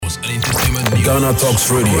and entertainment news. Ghana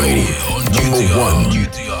Talks Radio, on number GTR.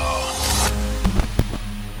 one.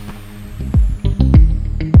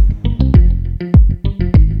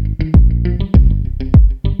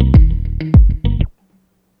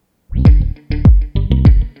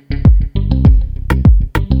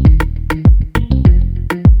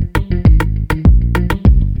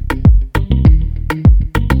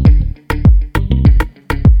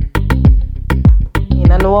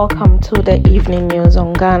 Welcome to the evening news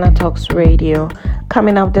on Ghana Talks Radio.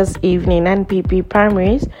 Coming up this evening, NPP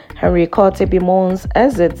primaries, Henry Korte bemoans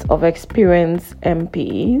exits of experienced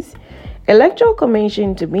MPs. Electoral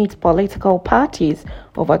Commission to meet political parties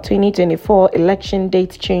over 2024 election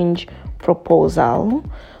date change proposal.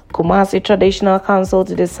 Kumasi Traditional Council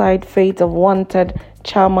to decide fate of wanted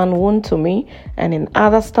Chairman Wontumi. And in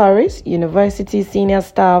other stories, university senior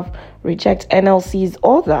staff reject NLC's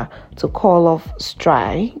order to call off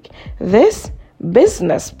strike. This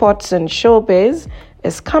business, sports and showbiz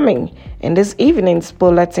is coming in this evening's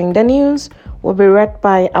bulletin. The news will be read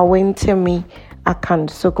by Awentemi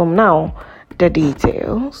Akansukum. Now, the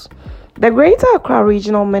details. The Greater Accra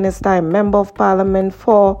Regional Minister and Member of Parliament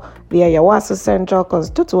for the Ayawaso Central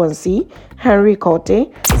Constituency, Henry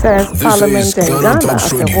Korte, says Parliament and Ghana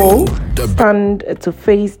as a whole stand to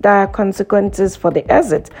face dire consequences for the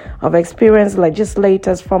exit of experienced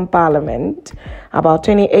legislators from Parliament. About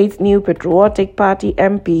 28 new Patriotic Party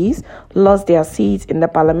MPs lost their seats in the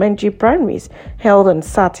parliamentary primaries held on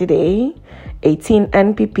Saturday. 18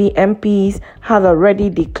 NPP MPs had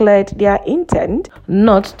already declared their intent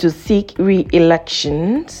not to seek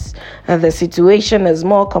re-elections. The situation is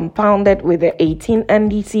more compounded with the 18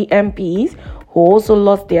 NDC MPs who also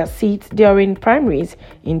lost their seats during primaries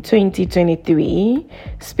in 2023.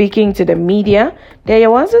 Speaking to the media, the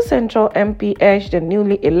Ayawaso Central MP urged the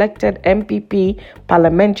newly elected MPP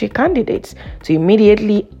parliamentary candidates to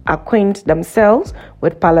immediately acquaint themselves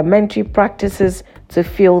with parliamentary practices to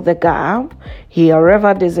fill the gap. He,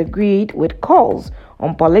 however, disagreed with calls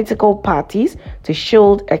on political parties to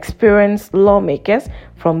shield experienced lawmakers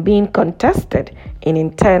from being contested in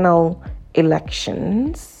internal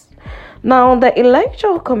elections. Now, the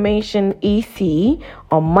Electoral Commission EC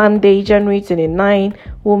on Monday, January 29,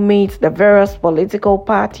 will meet the various political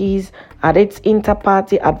parties at its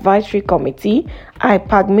Inter-Party Advisory Committee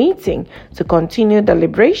IPAG meeting to continue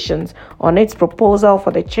deliberations on its proposal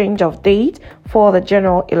for the change of date for the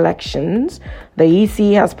general elections. The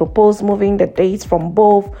EC has proposed moving the dates from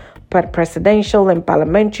both presidential and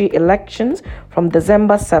parliamentary elections from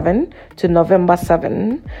December 7 to November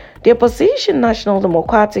 7. The opposition National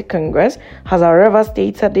Democratic Congress has however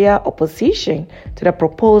stated their opposition to the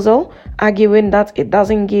proposal, arguing that it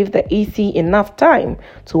doesn't give the EC enough time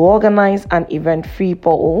to organize an event-free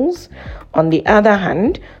polls. On the other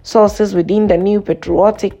hand, sources within the New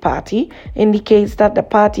Patriotic Party indicates that the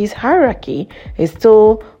party's hierarchy is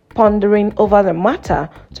still pondering over the matter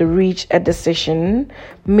to reach a decision.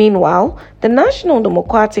 Meanwhile, the National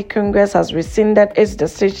Democratic Congress has rescinded its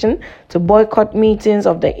decision to boycott meetings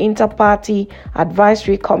of the Inter-Party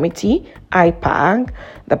Advisory Committee, IPAG.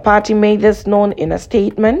 The party made this known in a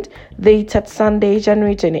statement dated Sunday,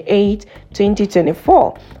 January 28,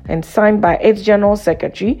 2024, and signed by its General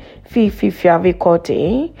Secretary, Fifi Fiavi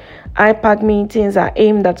Korte. IPAG meetings are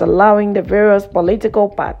aimed at allowing the various political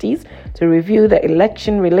parties to review the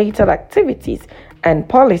election-related activities and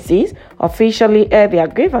policies, officially air their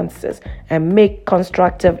grievances, and make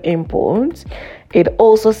constructive inputs. It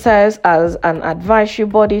also serves as an advisory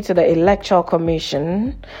body to the Electoral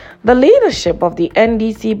Commission. The leadership of the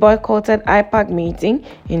NDC boycotted IPAG meeting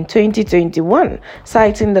in 2021,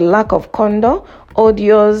 citing the lack of conduct,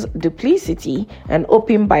 odious duplicity, and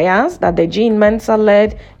open bias that the Jean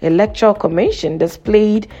Mensah-led Electoral Commission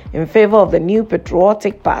displayed in favor of the New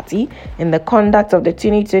Patriotic Party in the conduct of the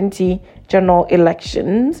 2020 general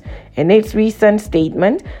elections. In its recent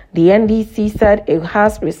statement, the NDC said it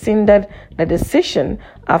has rescinded the decision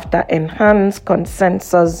after enhanced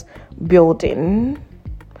consensus building.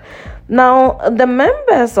 Now, the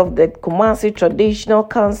members of the Kumasi Traditional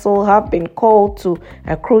Council have been called to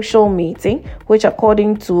a crucial meeting, which,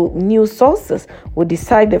 according to news sources, will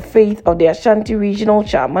decide the fate of the Ashanti Regional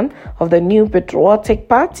Chairman of the New Patriotic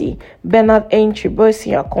Party, Bernard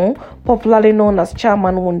Enchibosiakon, popularly known as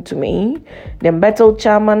Chairman Wontumi. The embattled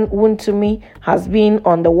Chairman Wontumi has been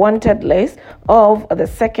on the wanted list of the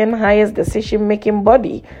second highest decision-making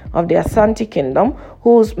body of the Ashanti Kingdom,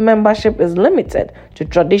 whose membership is limited to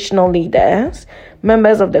traditional leaders.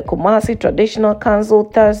 Members of the Kumasi Traditional Council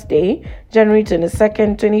Thursday, January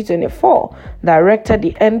 22nd, 2024, directed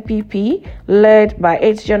the NPP, led by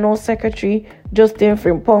its General Secretary Justin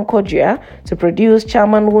Frimpong Kodria, to produce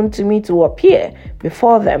Chairman Wontumi to appear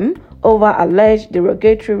before them over alleged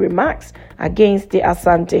derogatory remarks against the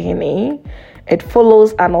Asantehene. It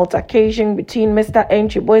follows an altercation between Mr.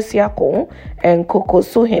 Enchiboisiako and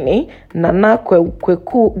Kokosuhene Nana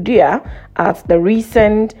Kweku Dia at the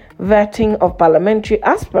recent vetting of parliamentary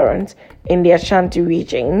aspirants in the Ashanti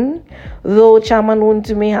region. Though Chairman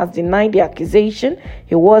Wontumi has denied the accusation,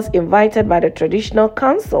 he was invited by the Traditional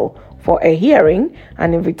Council for a hearing,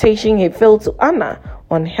 an invitation he failed to honor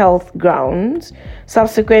on health grounds.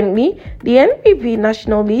 Subsequently, the NPP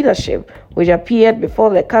national leadership, which appeared before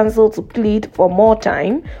the council to plead for more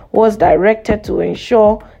time, was directed to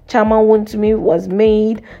ensure Chairman Wontumi was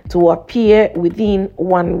made to appear within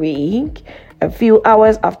 1 week. A few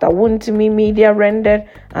hours after Wontumi, media rendered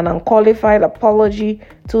an unqualified apology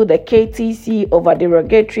to the KTC over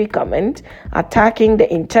derogatory comment attacking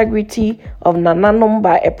the integrity of Nananom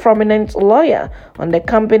by a prominent lawyer on the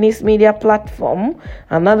company's media platform.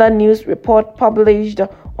 Another news report published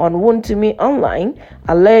on Wontumi Online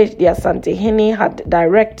alleged the Asantehene had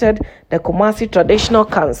directed the Kumasi Traditional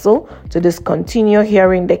Council to discontinue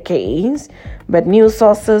hearing the case, but news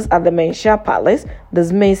sources at the Menshia Palace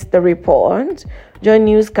dismissed the report. Joy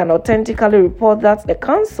News can authentically report that the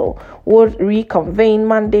council would reconvene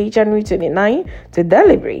Monday, January 29, to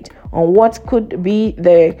deliberate on what could be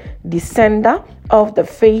the descender of the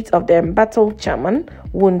fate of the embattled chairman,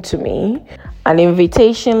 Wontumi. An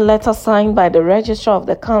invitation letter signed by the registrar of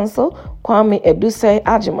the council, Kwame Eduse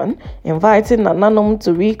Ajiman, inviting Nananom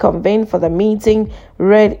to reconvene for the meeting,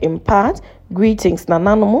 read in part, "Greetings,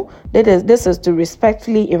 Nananom. This is to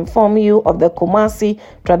respectfully inform you of the Kumasi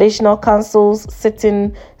Traditional Council's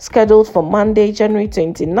sitting scheduled for Monday, January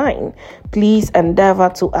 29. Please endeavor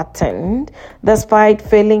to attend." Despite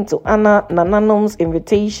failing to honor Nananom's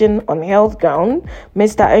invitation on health ground,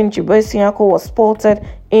 Mr. Enchiboisiako was spotted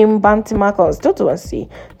in Bantima constituency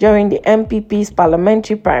during the MPP's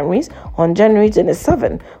parliamentary primaries on January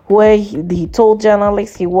 27, where he told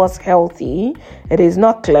journalists he was healthy. It is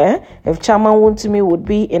not clear if Chairman Wontumi would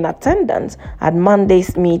be in attendance at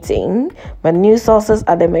Monday's meeting, but news sources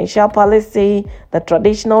at the Menshia Palace say the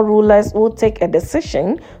traditional rulers will take a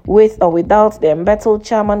decision with or without the embattled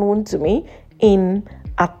Chairman Wontumi in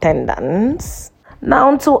attendance.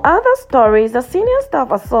 Now to other stories. The Senior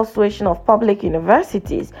Staff Association of Public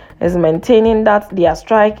Universities is maintaining that their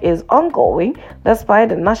strike is ongoing despite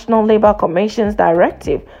the National Labour Commission's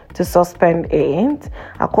directive to suspend it.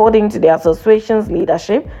 According to the association's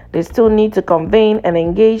leadership, they still need to convene and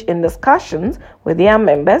engage in discussions with their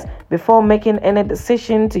members before making any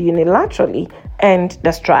decision to unilaterally end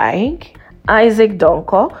the strike. Isaac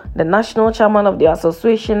Donko, the national chairman of the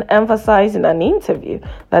association, emphasized in an interview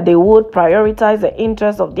that they would prioritize the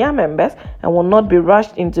interests of their members and will not be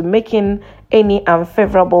rushed into making any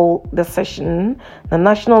unfavorable decision. The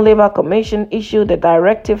National Labour Commission issued a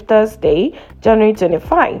directive Thursday, January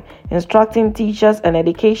 25, instructing Teachers and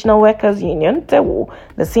Educational Workers Union, TEWU,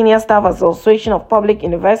 the Senior Staff Association of Public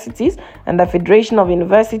Universities, and the Federation of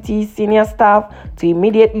Universities Senior Staff to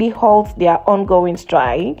immediately halt their ongoing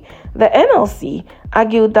strike. The NLC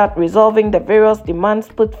argued that resolving the various demands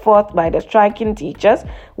put forth by the striking teachers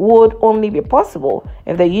would only be possible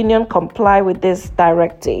if the union comply with this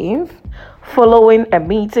directive. Following a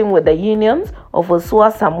meeting with the unions,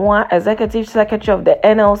 Ofosua Samoa, Executive Secretary of the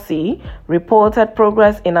NLC, reported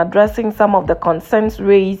progress in addressing some of the concerns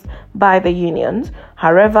raised by the unions.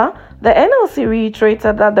 However, the NLC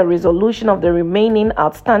reiterated that the resolution of the remaining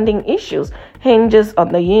outstanding issues hinges on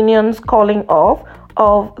the unions calling off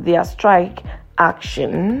of their strike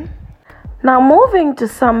action. Now moving to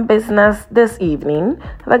some business this evening,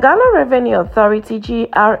 the Ghana Revenue Authority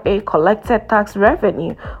GRA collected tax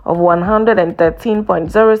revenue of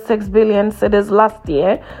 113.06 billion cedis last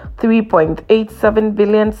year, 3.87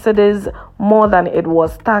 billion cedis more than it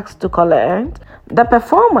was taxed to collect. The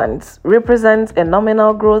performance represents a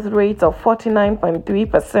nominal growth rate of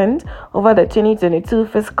 49.3% over the 2022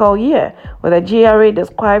 fiscal year, with the GRA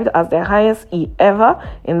described as the highest ever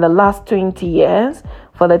in the last 20 years.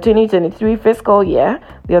 For the 2023 fiscal year,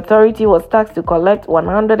 the authority was taxed to collect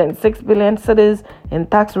 106 billion cedis in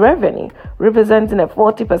tax revenue, representing a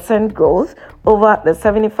 40% growth over the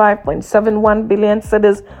 75.71 billion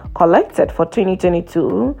cedis collected for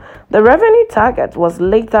 2022. The revenue target was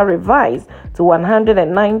later revised to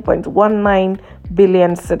 109.19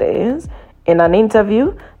 billion cedis. In an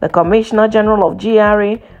interview, the Commissioner General of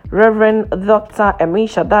GRA, Reverend Dr. Emi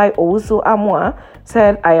Shaddai Owusu Amwa,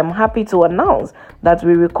 said, "I am happy to announce that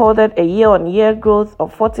we recorded a year-on-year growth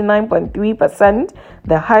of 49.3%,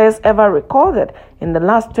 the highest ever recorded in the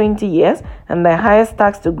last 20 years, and the highest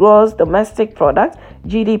tax to gross domestic product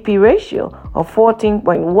 (GDP) ratio of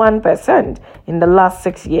 14.1% in the last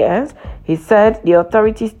 6 years. He said the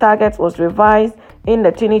authority's target was revised in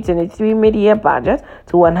the 2023 mid-year budget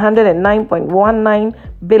to 109.19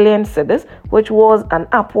 billion cedis, which was an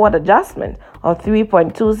upward adjustment of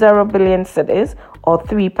 3.20 billion cedis, or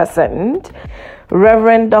 3%.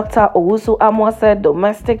 Reverend Dr. Owusu Amwa said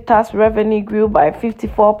domestic tax revenue grew by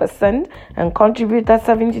 54% and contributed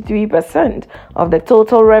 73% of the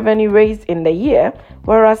total revenue raised in the year,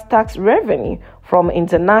 whereas tax revenue from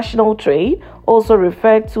international trade, also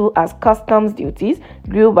referred to as customs duties,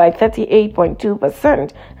 grew by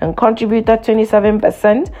 38.2% and contributed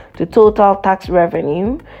 27% to total tax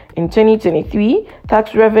revenue. In 2023,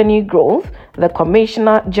 tax revenue growth, the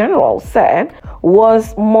Commissioner General said,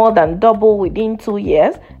 was more than double within 2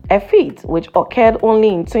 years, a feat which occurred only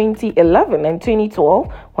in 2011 and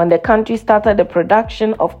 2012 when the country started the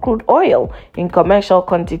production of crude oil in commercial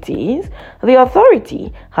quantities. The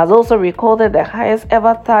authority has also recorded the highest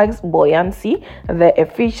ever tax buoyancy, the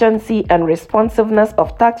efficiency and responsiveness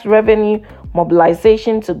of tax revenue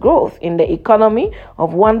mobilization to growth in the economy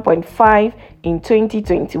of 1.5 in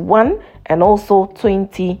 2021 and also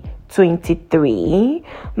 2023.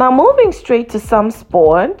 Now moving straight to some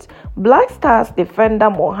sport, Black Stars defender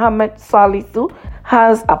Mohamed Salisu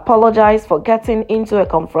has apologized for getting into a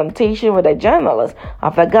confrontation with a journalist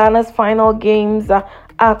after Ghana's final games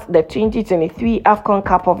at the 2023 AFCON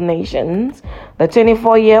Cup of Nations. The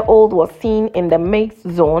 24-year-old was seen in the mixed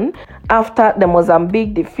zone after the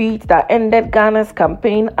Mozambique defeat that ended Ghana's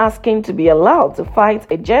campaign asking to be allowed to fight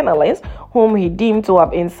a journalist whom he deemed to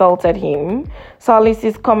have insulted him.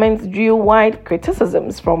 Salisu's comments drew wide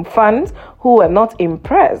criticisms from fans who were not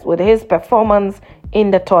impressed with his performance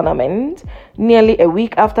in the tournament. Nearly a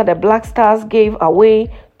week after the Black Stars gave away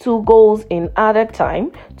 2 goals in added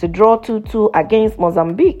time to draw 2-2 against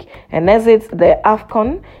Mozambique and exit the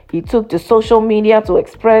AFCON, he took to social media to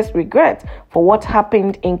express regret for what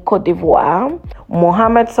happened in Cote d'Ivoire.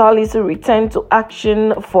 Mohamed Salisu returned to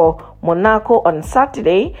action for Monaco on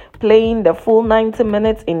Saturday, playing the full 90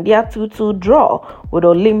 minutes in their 2-2 draw with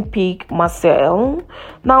Olympique Marseille.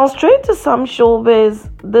 Now straight to some showbiz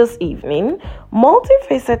this evening.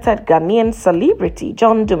 Multifaceted Ghanaian celebrity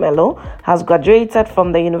John Dumelo has graduated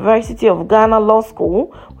from the University of Ghana Law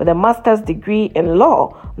School with a master's degree in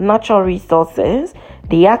law, natural resources.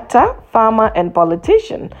 The actor, farmer, and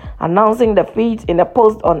politician, announcing the feat in a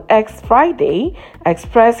post on X Friday,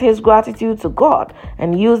 expressed his gratitude to God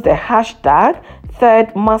and used the hashtag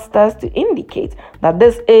third masters to indicate that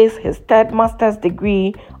this is his third master's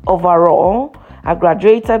degree overall. I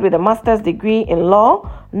graduated with a master's degree in law,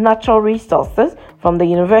 natural resources from the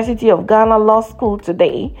University of Ghana Law School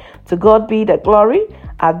today. To God be the glory.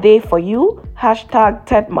 Are they for you? Hashtag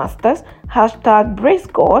third masters. Hashtag brace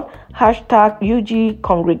God. Hashtag UG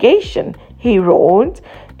congregation. He wrote.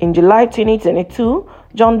 In July 2022,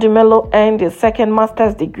 John Dumelo earned his second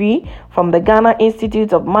master's degree from the Ghana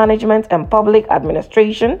Institute of Management and Public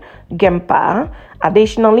Administration, GEMPA.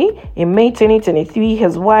 Additionally, in May 2023,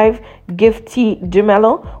 his wife, Gifty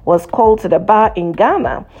Dumelo, was called to the bar in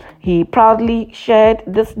Ghana. He proudly shared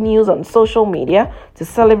this news on social media to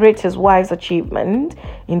celebrate his wife's achievement.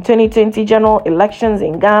 In 2020 general elections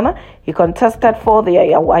in Ghana, he contested for the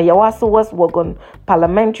Ayawaso West Wogon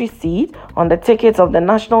parliamentary seat on the ticket of the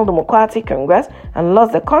National Democratic Congress and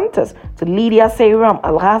lost the contest to Lydia Seyram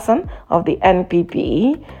Al-Hassan of the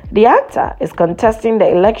NPP. The actor is contesting the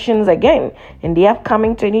elections again in the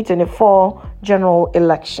upcoming 2024 general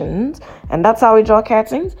elections. And that's how we draw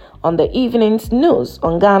curtains on the evening's news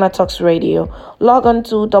on Ghana Talks Radio. Log on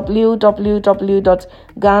to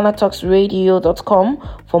www.GhanaTalksRadio.com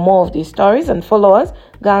for more of these stories and follow us,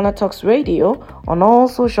 Ghana Talks Radio, on all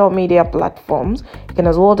social media platforms. You can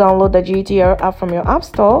as well download the GTR app from your App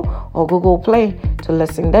Store or Google Play to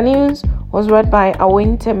listen. The news was read by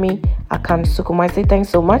Awintemi Akansukum. I say thanks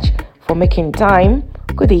so much for making time.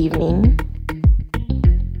 Good evening.